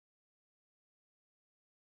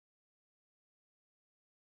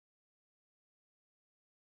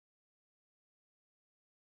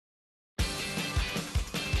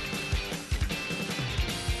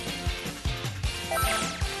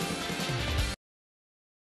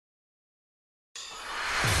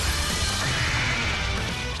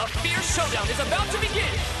A fierce showdown is about to begin!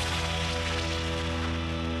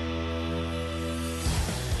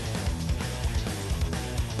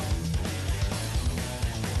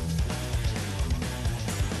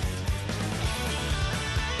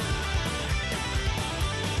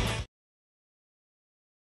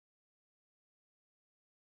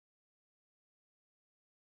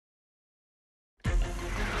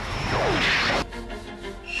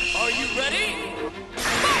 Are you ready?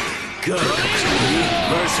 Good.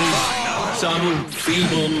 Versus some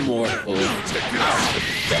feeble mortal.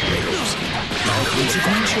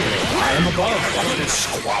 Consequentially, I am above all this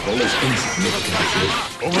squabble is insignificant.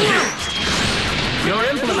 Over here! You're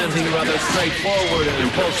implementing rather straightforward and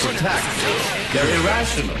impulsive tactics. They're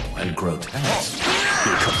irrational and grotesque.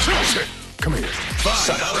 Here comes. Come here.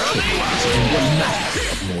 Such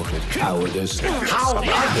emblematic of mortal cowardice. How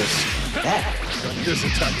others that? This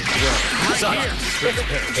attack is well. Such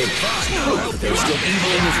there's still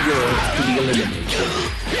evil in this world to be eliminated.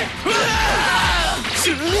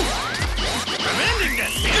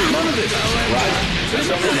 None of this is right. There's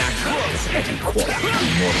only natural petty quarrel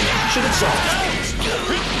between mortals should exalt things.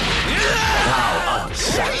 How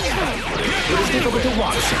unsatisfying. It is difficult to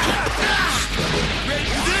watch such a struggle.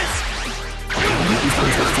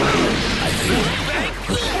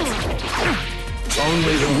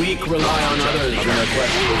 Only the weak rely on others in their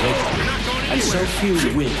quest for victory, and so few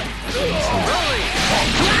win.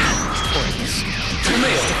 You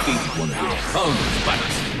may have defeated one of your opponents, but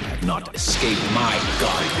have not escaped my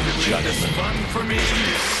guiding judgment. For me.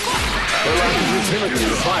 Their lack of utility in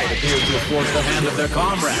the fight appears to have forced the hand of their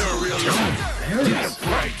comrade.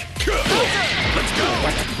 Let's go.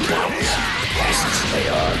 Pests they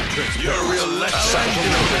are. You're a real Such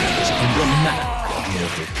is emblematic of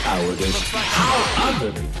mortal cowardice. How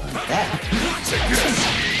utterly pathetic. Take this.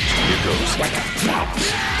 Here goes.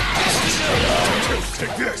 Pests they are.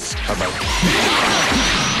 Take this. How about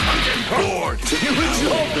I'm getting bored. You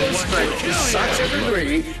exalt their strength to such a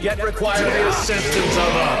degree, yet require the assistance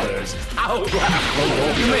of others. How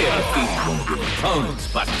laughable. You may have defeated one of your opponents,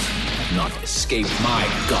 but have not escaped my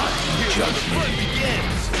godly judgment.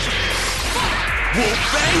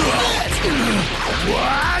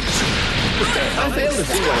 What? I fail to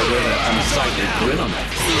see why there's an unsightly grin on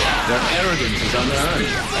that. Their arrogance is unearned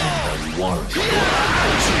and unwarranted.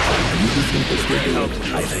 You think this will do it?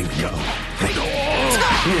 I think no. I'm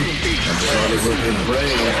sorry we've been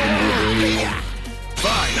brave and we'll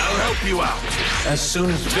Fine, I'll help you out. As soon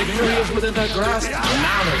as victory is within their grasp,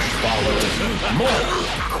 knowledge follows. More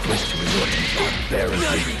quick to resort to barbarity.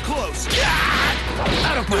 Not even close.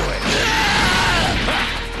 Out of my way.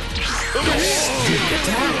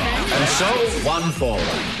 And so, one fallen.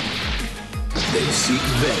 They seek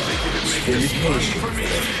vengeance, vindication for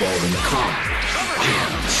their fallen comrade. I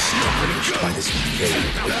am astonished by this invade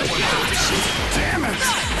of hypocrisy. Damn it!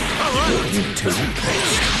 All right. You too.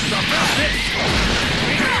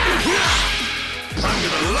 I'm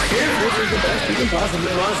gonna like If this is the best you can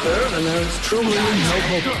possibly muster, then there's truly no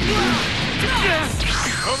hope.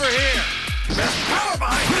 over here. Best power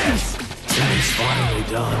behind this. That is finally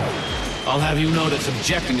done. I'll have you know that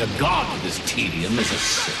subjecting a god to this tedium is a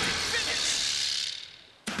sin.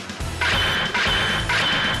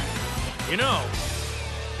 You know,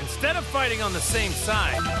 instead of fighting on the same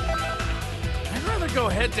side, I'd rather go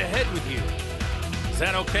head-to-head with you. Is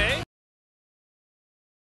that okay?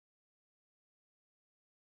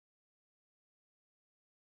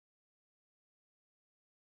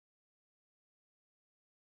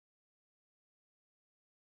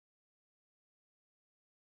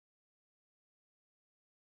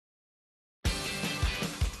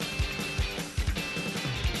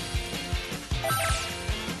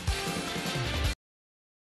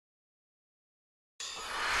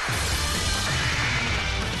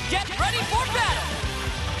 Get ready for battle!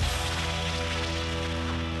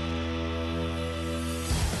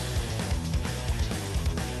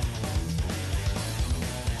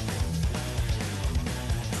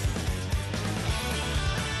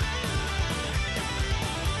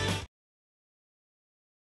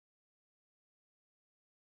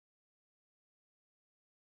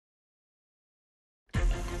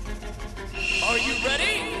 Are you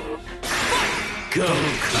ready? Go,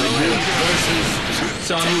 versus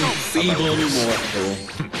some feeble mortal.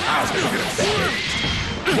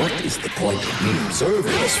 What is the point of me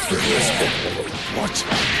observing this frivolous football? What?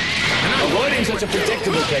 Avoiding such a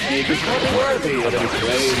predictable technique is not worthy of any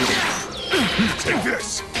praise. Take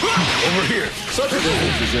this. Over here. Such a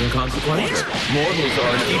difference is inconsequential. Mortals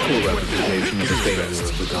are an equal representation of the failure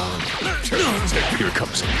of the gods. Here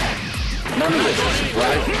comes. None of this is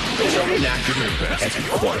right. It's only natural. Every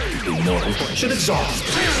quality immortal should exhaust.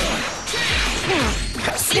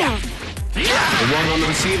 The one on the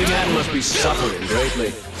receiving end must be suffering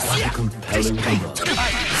greatly. What a compelling command.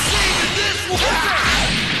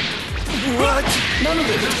 What? None of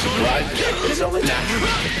this is right. It's only natural.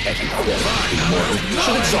 Every quality immortal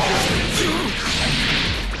should exhaust.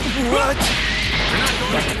 What?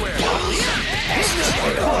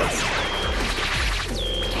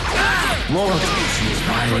 Mortals use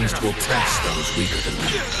violence to oppress those weaker than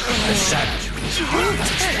them. The savagery is hard to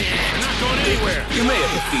stand. You may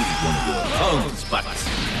have defeated one of your opponents, but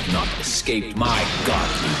have not escaped my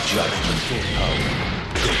godly judgment.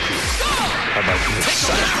 How about your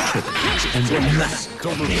such activities and your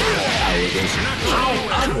massacre? How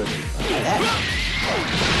utterly pathetic.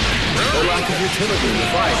 The lack of utility in the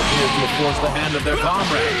fight appears to have forced the hand of their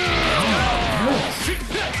comrade.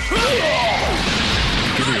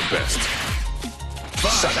 Give me your best.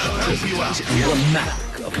 Such activities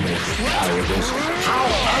emblematic of mortal cowardice. How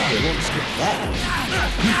other ones get that?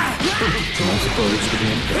 I suppose to be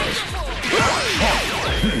impressed.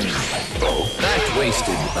 That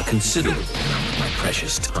wasted a considerable amount of my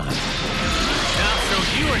precious time. Now show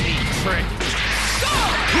you a neat trick.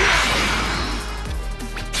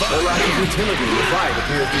 The lack of utility in the fight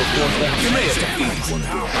appears to have forced the hand. You may have defeated one of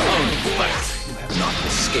your opponents, but you have not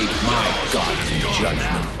escaped my godly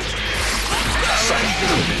judgment.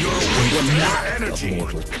 Of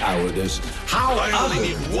mortal cowardice. How I only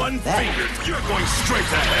need one finger. You're going straight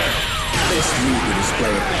to hell. This new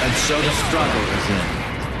display, and so the struggle is in.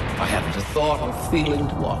 I haven't a thought or feeling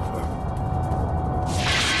to offer.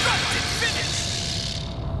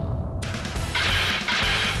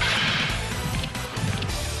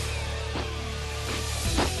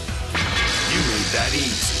 You made that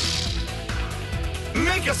easy.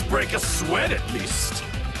 Make us break a sweat at least.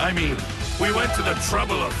 I mean, we went to the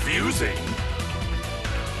trouble of fusing.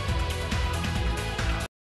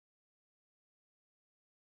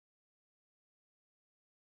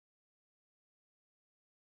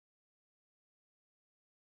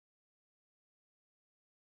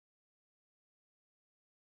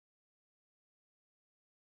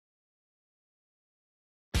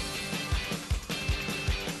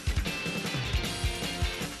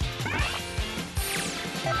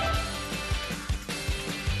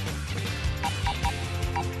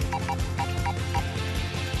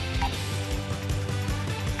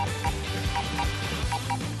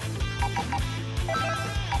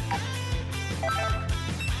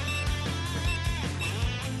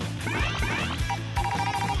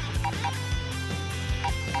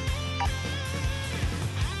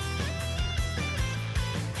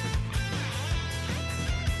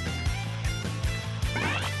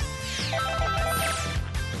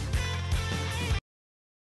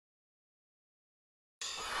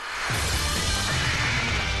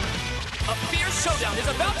 A fierce showdown is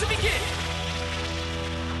about to begin!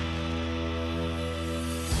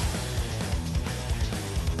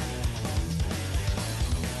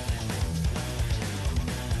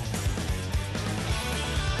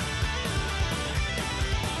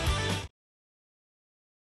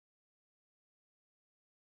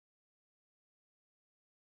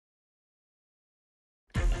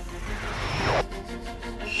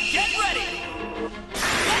 Get ready!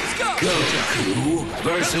 Let's go! Goku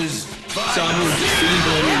versus some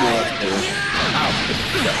feeble mortal. How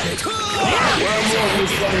pathetic. Where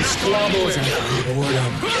mortals find squabbles and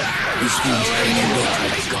boredom. This means I look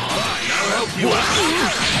like God. I'll help you out.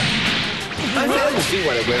 I fail to see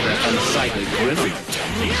why they wear that unsightly grin.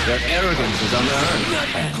 Their arrogance is unearned.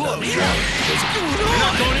 And You're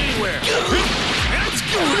not going anywhere. What's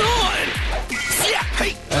going on?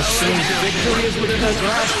 as soon as victory is within their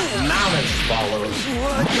grasp, knowledge follows.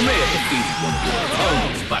 You may have defeated one of your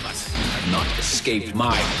opponents, but have not escaped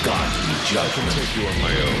my godly judgment. Take you on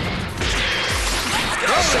my own.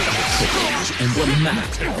 Is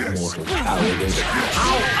emblematic of mortal cowardice.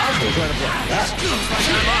 How ugly that?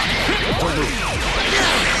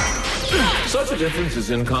 Such a difference is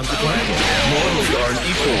inconsequential. Mortals are an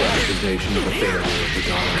equal representation of the failure of the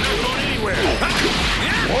gods.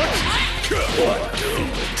 What? What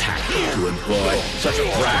tactic to employ? Such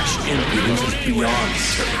brash impudence is beyond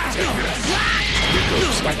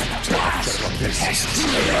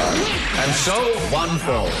and so one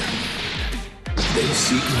falls. They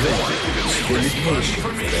seek vengeance for repulsion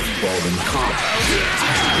for their fallen comrades.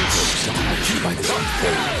 By this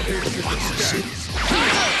unfolding hypocrisy.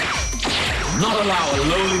 Not allow a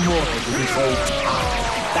lowly mortal to control power.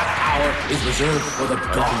 That power is reserved for the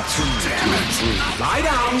gods to improve. Lie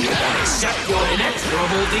down and accept your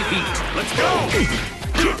inexorable defeat. Let's go!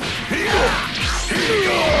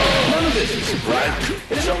 business, right?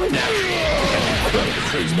 It is only natural. Any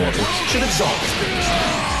incredibly mortal should exalt things.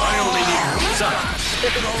 I only need some.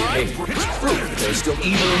 Hey, it's proof that there's still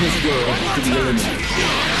evil in this world to be eliminated.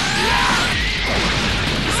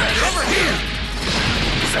 Over here!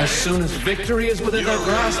 As soon as victory is within their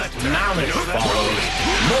grasp, knowledge follows.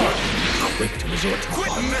 More quick to resort to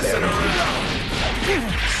barbarian.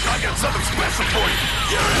 I got something special for you!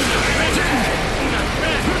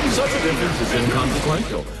 Such a difference is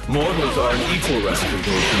inconsequential. Mortals are an equal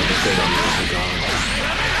representation of the fate on the gods.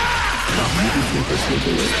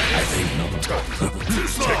 I think not.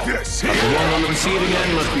 Take this! The one on the receiving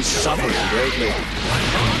end must be suffering greatly.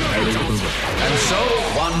 And so,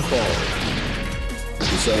 one falls.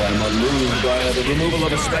 You said I'm unmoved by the removal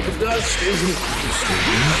of a speck of dust, isn't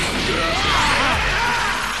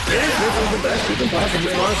Yes, this is the best we can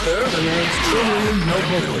possibly muster, and it's truly no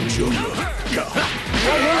problem.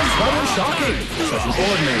 That was shocking. Such an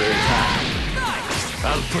ordinary attack.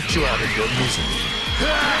 I'll put you out of your misery.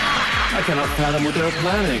 I cannot fathom what they're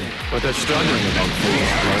planning, but they're struggling about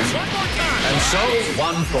foolish plans. And so,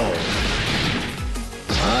 one falls.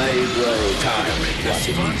 I grow tired of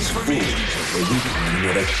watching these fools as they weaken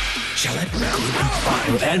with it. Shall I good and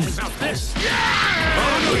final end? This.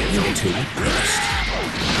 Bring you to rest.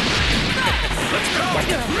 Let's go.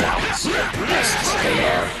 Like a bounce, rests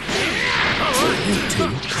there. Bring you to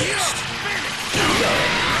rest.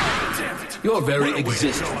 Your very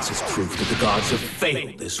existence is proof that the gods have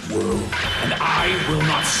failed this world, and I will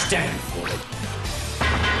not stand for it.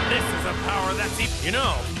 This is a power that's you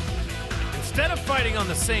know, instead of fighting on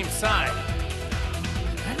the same side,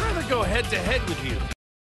 I'd rather go head to head with you.